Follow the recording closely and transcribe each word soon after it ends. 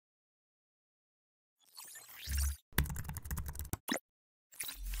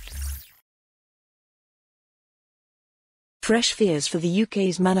Fresh fears for the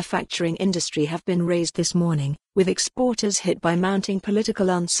UK's manufacturing industry have been raised this morning, with exporters hit by mounting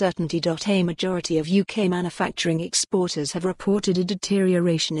political uncertainty.A. Majority of UK manufacturing exporters have reported a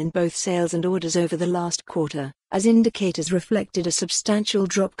deterioration in both sales and orders over the last quarter, as indicators reflected a substantial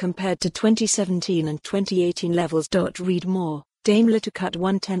drop compared to 2017 and 2018 levels.Read more. Daimler to cut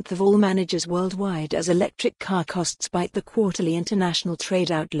 1/10 of all managers worldwide as electric car costs bite. The quarterly international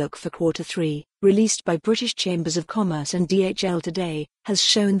trade outlook for quarter 3, released by British Chambers of Commerce and DHL today, has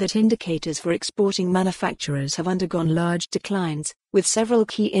shown that indicators for exporting manufacturers have undergone large declines, with several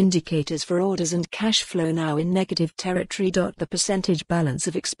key indicators for orders and cash flow now in negative territory. The percentage balance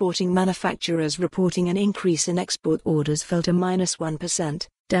of exporting manufacturers reporting an increase in export orders fell to -1%,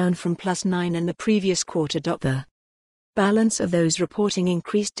 down from +9 in the previous quarter. The balance of those reporting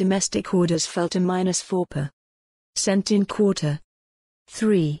increased domestic orders fell to -4% in quarter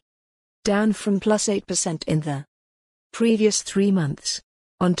 3, down from +8% in the previous 3 months.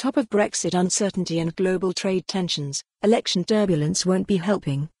 On top of Brexit uncertainty and global trade tensions, election turbulence won't be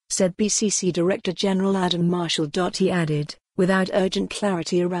helping, said BCC Director General Adam Marshall. He added, without urgent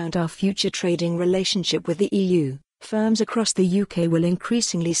clarity around our future trading relationship with the EU, firms across the UK will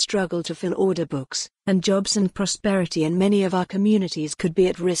increasingly struggle to fill order books, and jobs and prosperity in many of our communities could be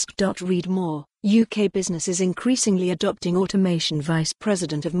at risk. Read more. UK business is increasingly adopting automation. Vice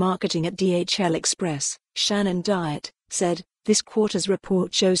President of Marketing at DHL Express, Shannon Dyatt, said, this quarter's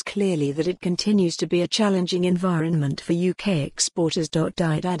report shows clearly that it continues to be a challenging environment for UK exporters.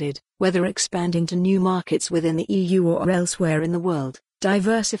 Dyatt added, whether expanding to new markets within the EU or elsewhere in the world,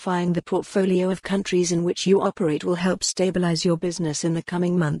 diversifying the portfolio of countries in which you operate will help stabilize your business in the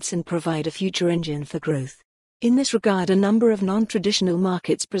coming months and provide a future engine for growth. In this regard, a number of non-traditional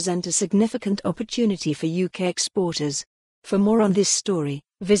markets present a significant opportunity for UK exporters. For more on this story,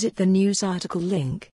 visit the news article link.